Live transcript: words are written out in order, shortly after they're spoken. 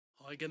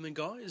Hi again then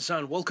guys,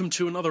 and welcome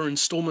to another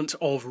installment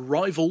of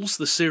Rivals,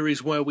 the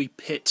series where we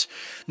pit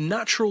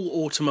natural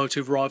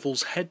automotive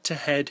rivals head to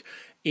head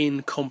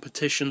in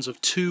competitions of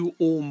two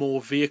or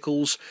more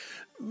vehicles,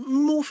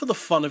 more for the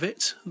fun of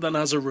it than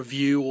as a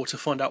review or to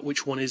find out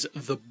which one is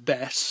the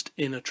best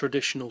in a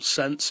traditional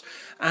sense.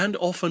 And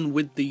often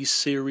with these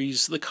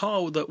series, the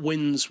car that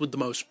wins with the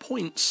most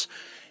points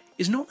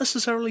is not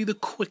necessarily the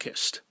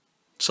quickest.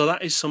 So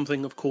that is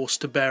something, of course,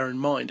 to bear in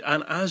mind.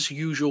 And as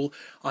usual,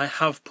 I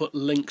have put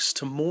links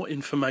to more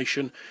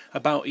information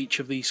about each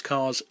of these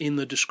cars in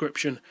the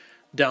description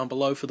down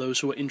below for those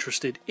who are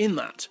interested in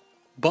that.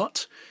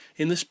 But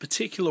in this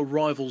particular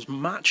Rivals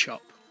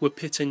matchup, we're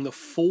pitting the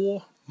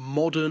four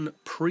modern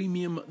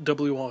premium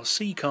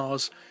WRC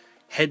cars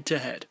head to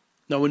head.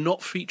 Now, we're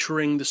not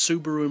featuring the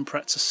Subaru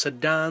Impreza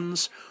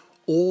sedans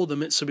or the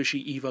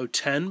Mitsubishi Evo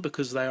 10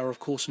 because they are, of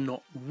course,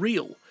 not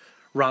real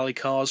rally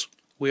cars.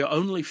 We are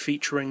only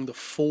featuring the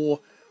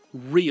four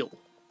real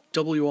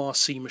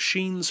WRC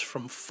machines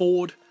from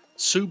Ford,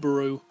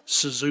 Subaru,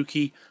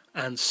 Suzuki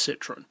and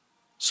Citroen.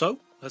 So,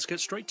 let's get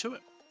straight to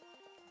it.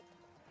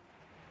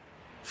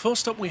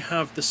 First up we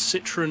have the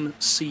Citroen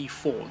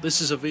C4. This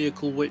is a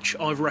vehicle which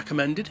I've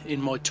recommended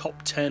in my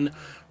top 10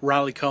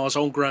 rally cars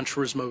on Gran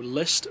Turismo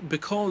list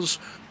because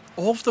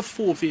of the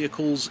four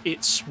vehicles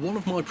it's one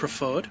of my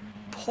preferred.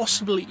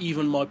 Possibly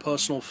even my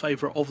personal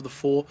favourite of the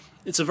four.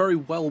 It's a very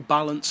well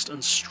balanced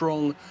and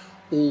strong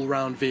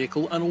all-round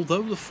vehicle, and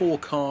although the four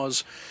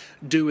cars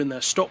do in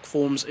their stock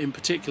forms in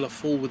particular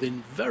fall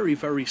within very,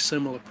 very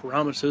similar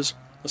parameters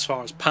as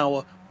far as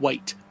power,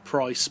 weight,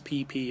 price,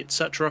 PP,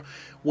 etc.,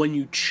 when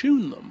you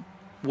tune them,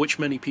 which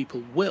many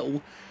people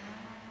will,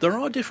 there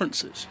are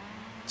differences.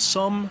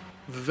 Some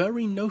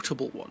very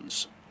notable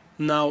ones.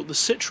 Now, the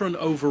Citroen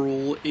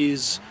overall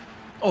is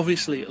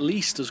obviously at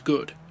least as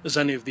good as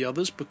any of the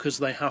others because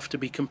they have to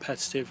be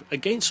competitive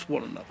against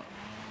one another.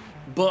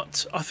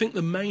 But I think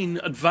the main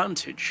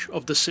advantage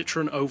of the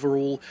Citroen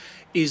overall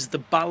is the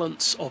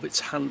balance of its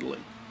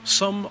handling.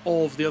 Some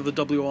of the other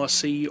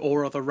WRC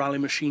or other rally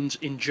machines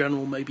in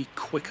general may be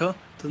quicker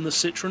than the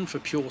Citroen for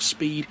pure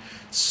speed.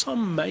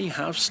 Some may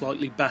have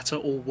slightly better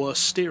or worse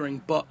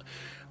steering, but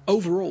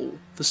overall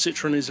the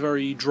Citroen is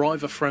very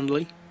driver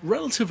friendly,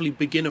 relatively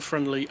beginner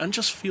friendly, and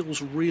just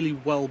feels really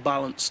well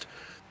balanced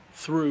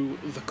through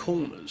the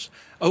corners.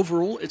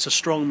 Overall, it's a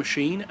strong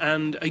machine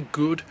and a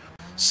good,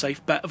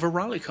 safe bet of a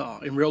rally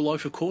car. In real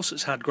life, of course,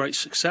 it's had great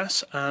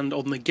success, and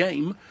on the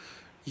game,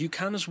 you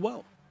can as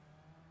well.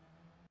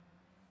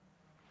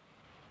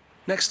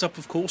 Next up,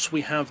 of course,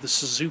 we have the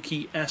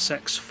Suzuki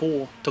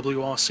SX4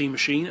 WRC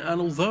machine, and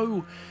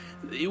although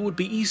it would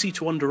be easy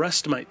to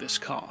underestimate this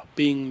car,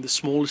 being the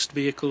smallest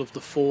vehicle of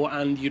the four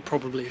and you'd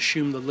probably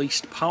assume the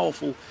least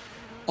powerful,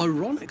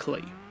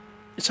 ironically,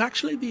 it's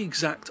actually the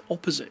exact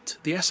opposite.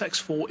 The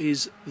SX4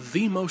 is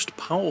the most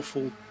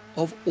powerful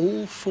of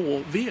all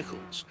four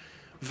vehicles,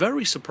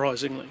 very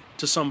surprisingly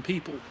to some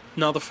people.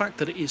 Now, the fact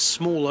that it is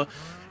smaller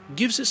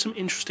gives it some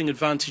interesting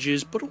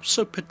advantages, but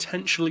also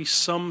potentially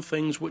some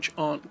things which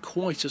aren't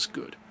quite as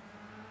good.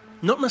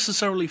 Not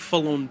necessarily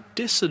full-on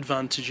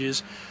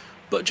disadvantages,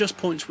 but just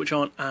points which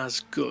aren't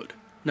as good.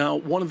 Now,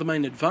 one of the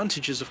main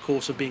advantages, of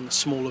course, of being a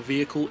smaller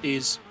vehicle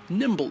is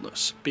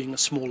nimbleness. Being a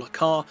smaller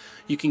car,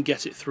 you can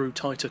get it through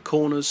tighter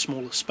corners,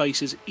 smaller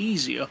spaces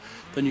easier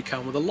than you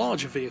can with a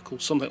larger vehicle,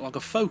 something like a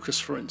Focus,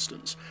 for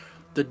instance.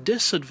 The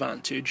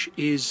disadvantage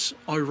is,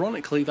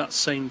 ironically, that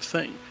same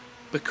thing.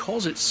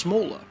 Because it's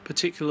smaller,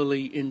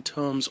 particularly in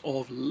terms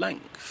of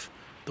length,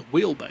 the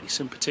wheelbase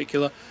in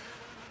particular,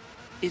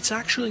 it's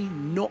actually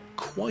not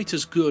quite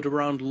as good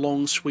around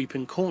long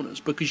sweeping corners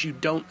because you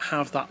don't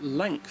have that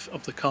length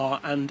of the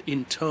car and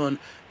in turn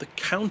the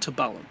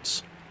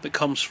counterbalance that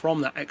comes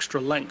from that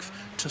extra length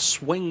to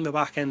swing the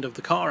back end of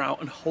the car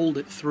out and hold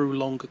it through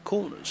longer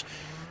corners.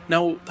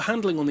 Now, the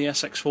handling on the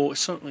SX4 is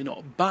certainly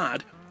not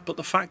bad, but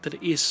the fact that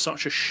it is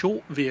such a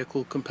short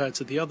vehicle compared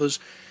to the others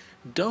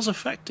does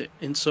affect it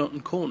in certain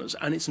corners,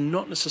 and it's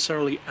not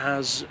necessarily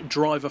as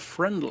driver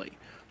friendly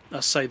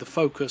as, say, the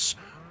Focus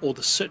or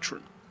the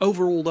Citroen.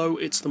 Overall, though,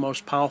 it's the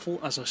most powerful,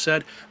 as I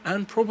said,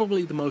 and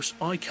probably the most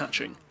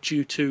eye-catching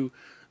due to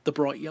the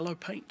bright yellow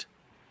paint.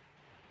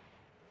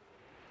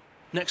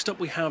 Next up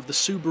we have the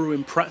Subaru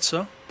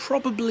Impreza,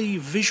 probably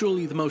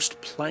visually the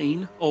most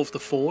plain of the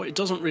four. It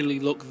doesn't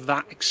really look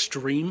that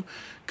extreme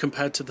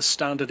compared to the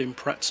standard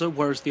Impreza,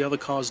 whereas the other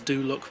cars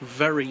do look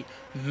very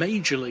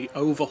majorly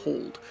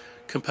overhauled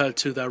compared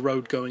to their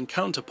road-going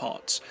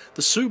counterparts.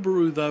 The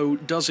Subaru, though,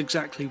 does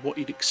exactly what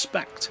you'd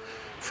expect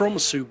from a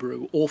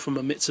Subaru or from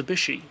a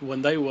Mitsubishi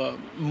when they were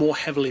more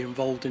heavily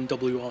involved in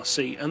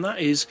WRC, and that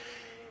is,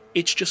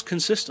 it's just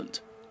consistent.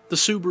 The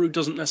Subaru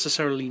doesn't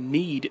necessarily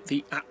need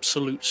the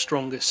absolute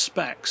strongest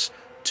specs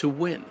to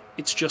win.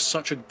 It's just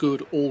such a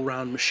good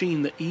all-round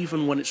machine that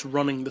even when it's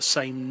running the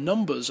same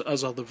numbers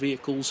as other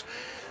vehicles,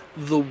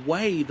 the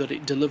way that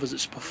it delivers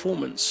its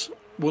performance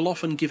will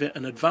often give it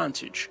an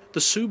advantage. The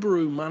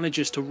Subaru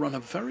manages to run a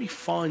very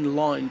fine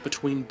line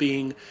between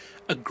being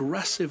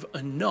aggressive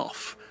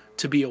enough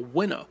to be a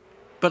winner,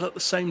 but at the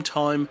same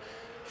time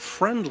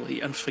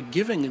friendly and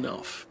forgiving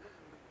enough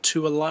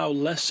to allow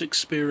less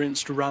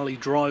experienced rally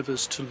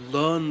drivers to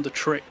learn the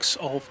tricks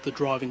of the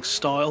driving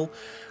style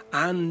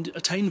and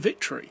attain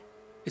victory.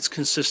 It's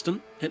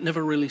consistent, it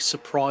never really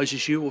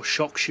surprises you or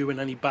shocks you in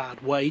any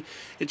bad way,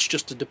 it's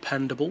just a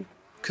dependable,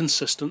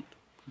 consistent,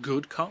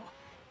 good car.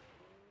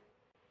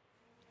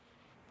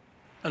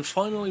 And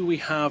finally we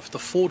have the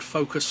Ford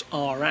Focus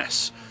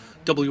RS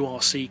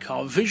WRC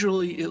car.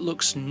 Visually it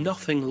looks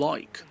nothing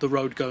like the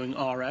road-going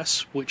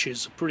RS, which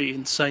is a pretty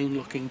insane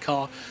looking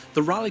car.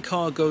 The rally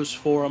car goes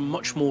for a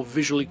much more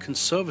visually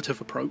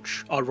conservative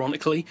approach,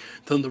 ironically,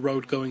 than the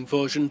road-going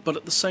version, but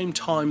at the same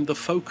time the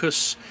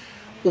Focus,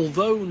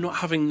 although not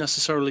having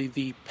necessarily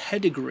the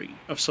pedigree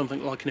of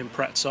something like an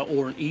Impreza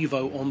or an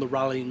Evo on the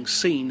rallying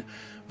scene,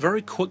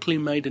 very quickly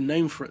made a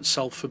name for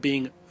itself for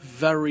being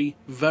very,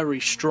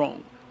 very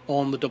strong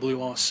on the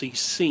WRC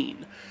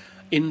scene.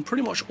 In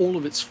pretty much all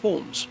of its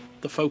forms,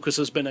 the Focus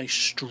has been a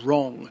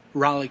strong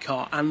rally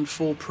car, and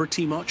for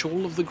pretty much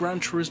all of the Gran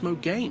Turismo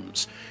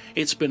games,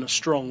 it's been a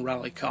strong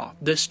rally car.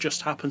 This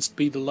just happens to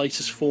be the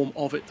latest form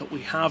of it that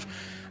we have,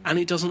 and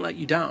it doesn't let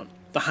you down.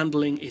 The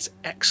handling is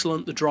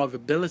excellent, the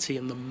drivability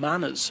and the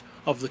manners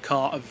of the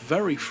car are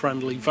very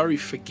friendly, very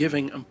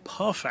forgiving and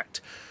perfect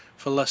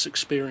for less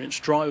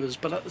experienced drivers,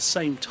 but at the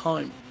same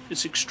time,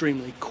 it's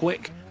extremely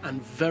quick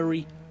and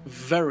very,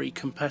 very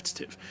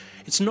competitive.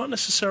 It's not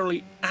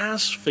necessarily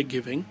as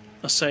forgiving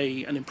as,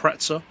 say, an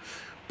Impreza,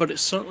 but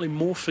it's certainly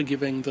more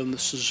forgiving than the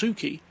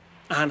Suzuki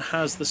and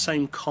has the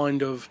same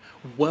kind of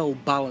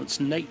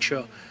well-balanced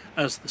nature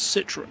as the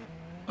Citroen.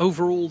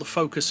 Overall, the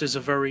Focus is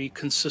a very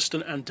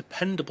consistent and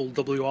dependable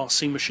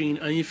WRC machine,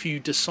 and if you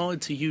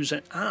decide to use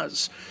it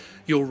as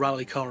your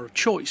rally car of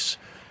choice,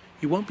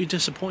 you won't be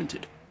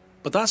disappointed.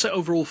 But that's it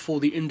overall for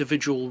the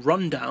individual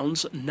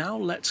rundowns. Now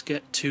let's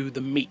get to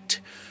the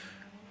meat.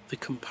 The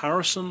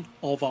comparison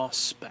of our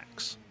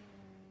specs.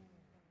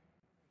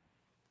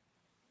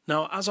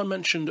 Now, as I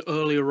mentioned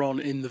earlier on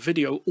in the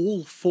video,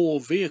 all four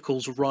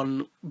vehicles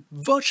run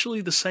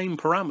virtually the same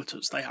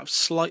parameters. They have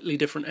slightly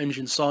different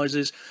engine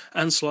sizes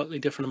and slightly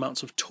different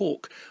amounts of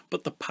torque,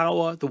 but the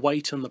power, the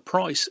weight and the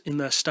price in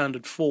their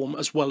standard form,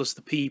 as well as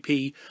the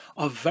PP,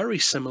 are very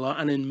similar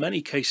and in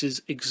many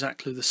cases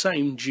exactly the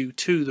same due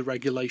to the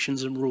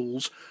regulations and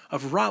rules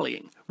of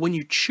rallying. When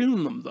you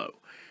tune them though,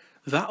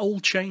 that all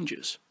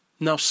changes.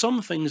 Now,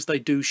 some things they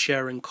do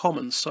share in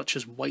common, such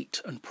as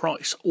weight and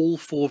price. All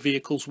four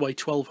vehicles weigh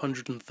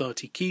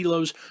 1,230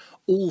 kilos.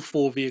 All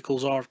four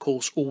vehicles are, of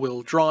course,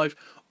 all-wheel drive.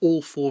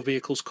 All four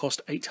vehicles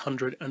cost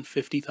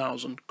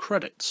 850,000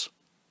 credits.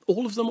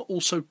 All of them are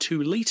also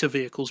 2-litre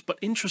vehicles, but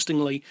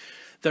interestingly,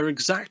 their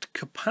exact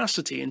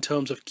capacity in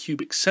terms of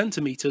cubic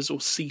centimetres, or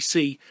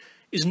cc,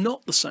 is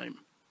not the same.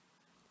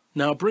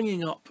 Now,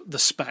 bringing up the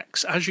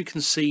specs, as you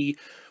can see,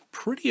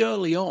 pretty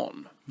early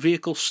on,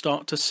 vehicles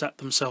start to set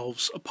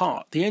themselves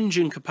apart. The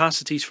engine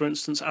capacities, for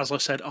instance, as I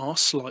said, are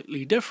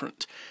slightly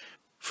different.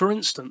 For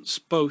instance,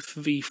 both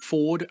the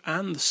Ford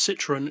and the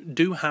Citroen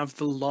do have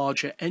the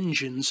larger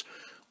engines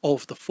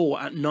of the four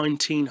at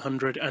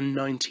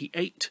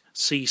 1998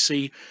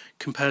 cc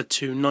compared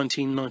to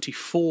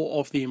 1994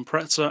 of the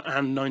Impreza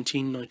and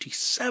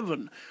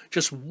 1997,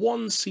 just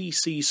 1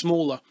 cc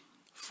smaller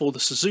for the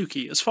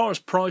Suzuki. As far as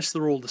price,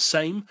 they're all the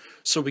same,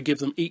 so we give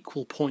them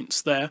equal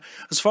points there.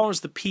 As far as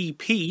the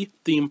PP,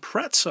 the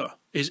Impreza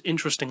is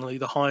interestingly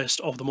the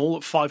highest of them all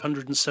at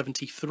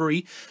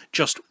 573,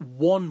 just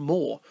one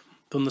more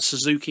than the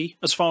Suzuki.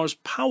 As far as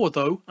power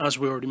though, as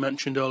we already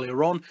mentioned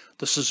earlier on,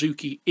 the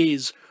Suzuki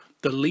is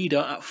the leader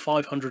at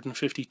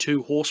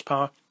 552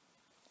 horsepower,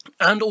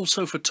 and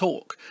also for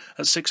torque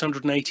at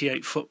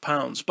 688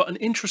 foot-pounds. But an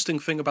interesting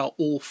thing about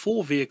all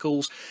four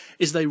vehicles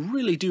is they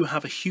really do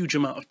have a huge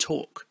amount of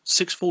torque.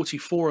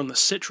 644 on the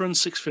Citroen,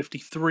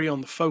 653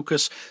 on the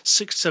Focus,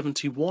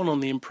 671 on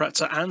the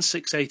Impreza and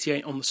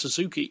 688 on the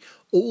Suzuki.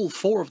 All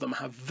four of them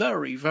have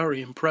very,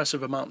 very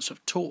impressive amounts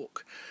of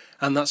torque.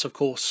 And that's of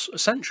course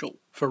essential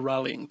for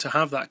rallying, to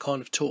have that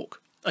kind of torque.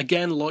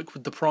 Again, like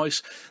with the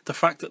price, the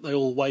fact that they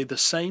all weigh the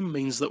same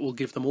means that we'll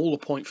give them all a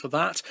point for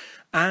that.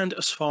 And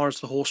as far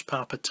as the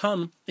horsepower per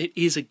tonne, it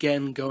is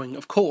again going,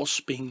 of course,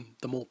 being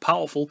the more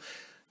powerful,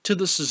 to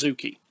the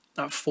Suzuki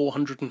at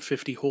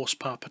 450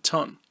 horsepower per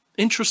tonne.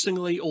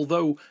 Interestingly,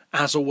 although,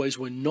 as always,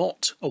 we're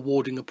not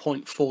awarding a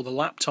point for the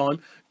lap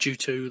time, due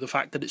to the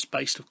fact that it's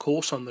based, of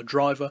course, on the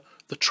driver,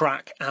 the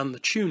track and the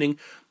tuning,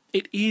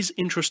 it is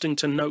interesting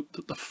to note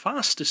that the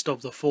fastest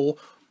of the four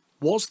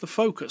was the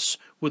Focus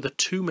with a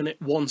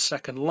 2-minute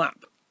 1-second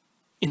lap.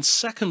 In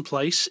second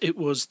place, it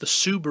was the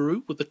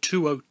Subaru with a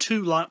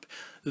 2:02 lap,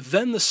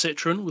 then the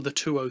Citroen with a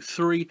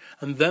 2:03,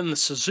 and then the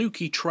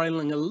Suzuki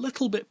trailing a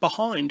little bit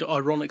behind,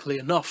 ironically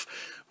enough,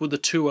 with a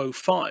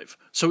 2:05.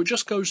 So it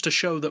just goes to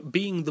show that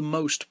being the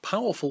most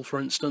powerful, for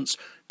instance,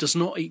 does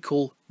not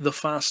equal the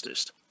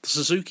fastest. The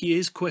Suzuki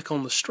is quick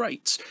on the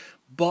straights,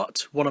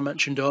 but what I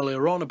mentioned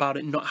earlier on about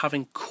it not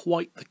having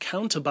quite the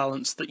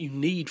counterbalance that you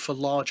need for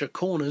larger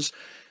corners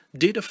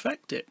did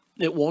affect it.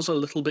 it was a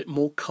little bit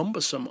more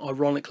cumbersome,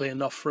 ironically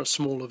enough, for a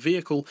smaller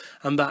vehicle,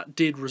 and that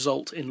did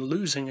result in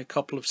losing a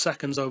couple of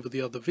seconds over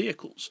the other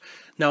vehicles.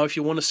 Now, if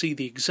you want to see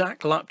the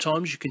exact lap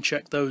times, you can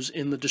check those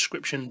in the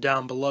description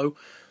down below,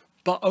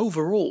 but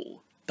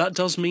overall, that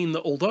does mean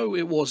that although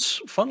it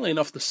was, funnily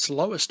enough, the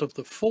slowest of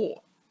the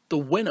four, the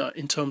winner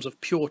in terms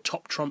of pure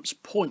top trumps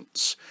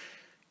points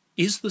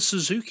is the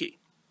Suzuki,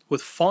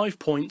 with 5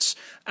 points,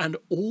 and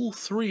all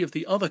three of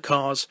the other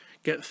cars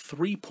get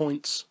 3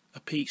 points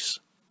apiece.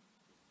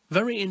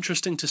 Very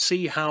interesting to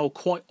see how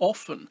quite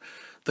often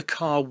the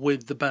car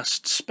with the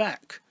best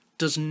spec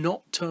does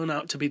not turn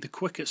out to be the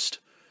quickest.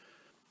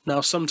 Now,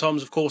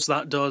 sometimes, of course,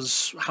 that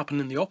does happen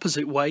in the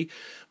opposite way,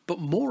 but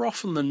more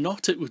often than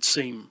not, it would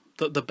seem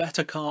that the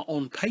better car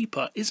on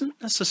paper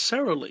isn't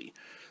necessarily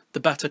the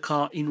better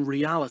car in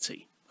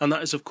reality. And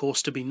that is, of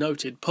course, to be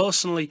noted.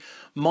 Personally,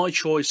 my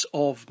choice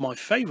of my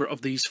favourite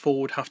of these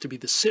four would have to be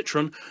the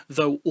Citroen,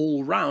 though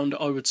all round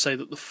I would say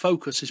that the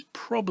Focus is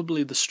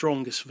probably the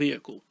strongest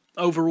vehicle.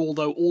 Overall,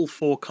 though, all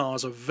four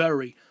cars are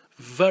very,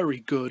 very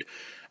good,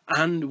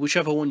 and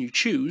whichever one you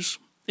choose,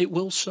 it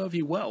will serve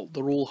you well.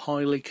 They're all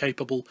highly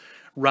capable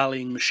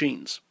rallying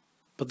machines.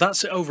 But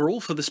that's it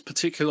overall for this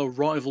particular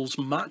Rivals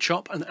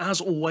matchup, and as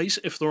always,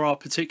 if there are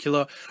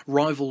particular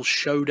Rivals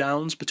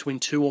showdowns between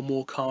two or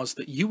more cars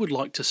that you would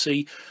like to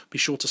see, be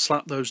sure to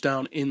slap those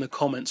down in the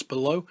comments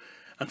below.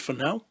 And for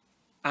now,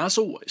 as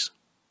always,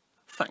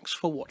 thanks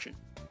for watching.